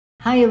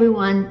Hi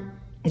everyone,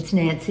 it's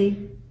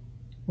Nancy,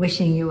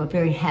 wishing you a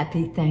very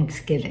happy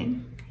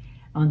Thanksgiving.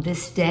 On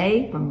this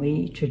day, when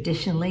we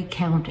traditionally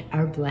count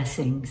our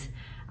blessings,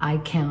 I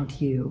count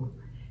you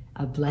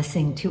a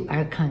blessing to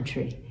our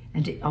country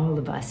and to all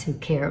of us who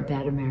care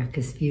about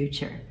America's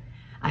future.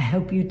 I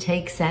hope you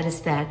take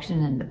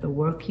satisfaction in the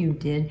work you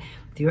did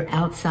with your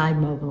outside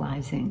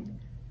mobilizing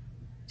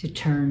to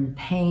turn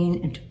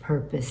pain into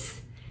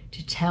purpose,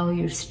 to tell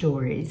your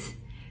stories,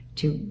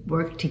 to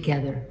work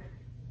together,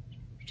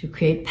 to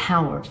create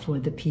power for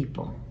the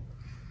people.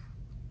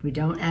 We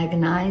don't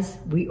agonize,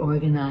 we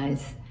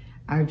organize.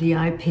 Our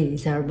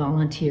VIPs, our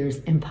volunteers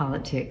in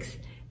politics,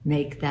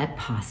 make that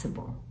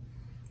possible.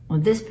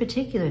 On this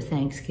particular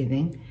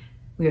Thanksgiving,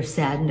 we are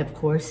saddened, of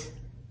course,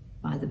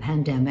 by the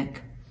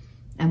pandemic,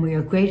 and we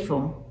are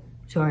grateful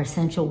to our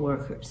essential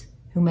workers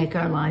who make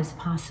our lives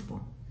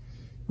possible.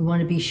 We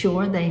want to be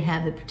sure they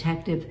have the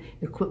protective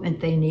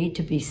equipment they need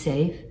to be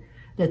safe,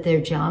 that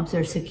their jobs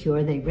are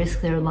secure, they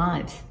risk their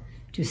lives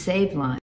to save lives.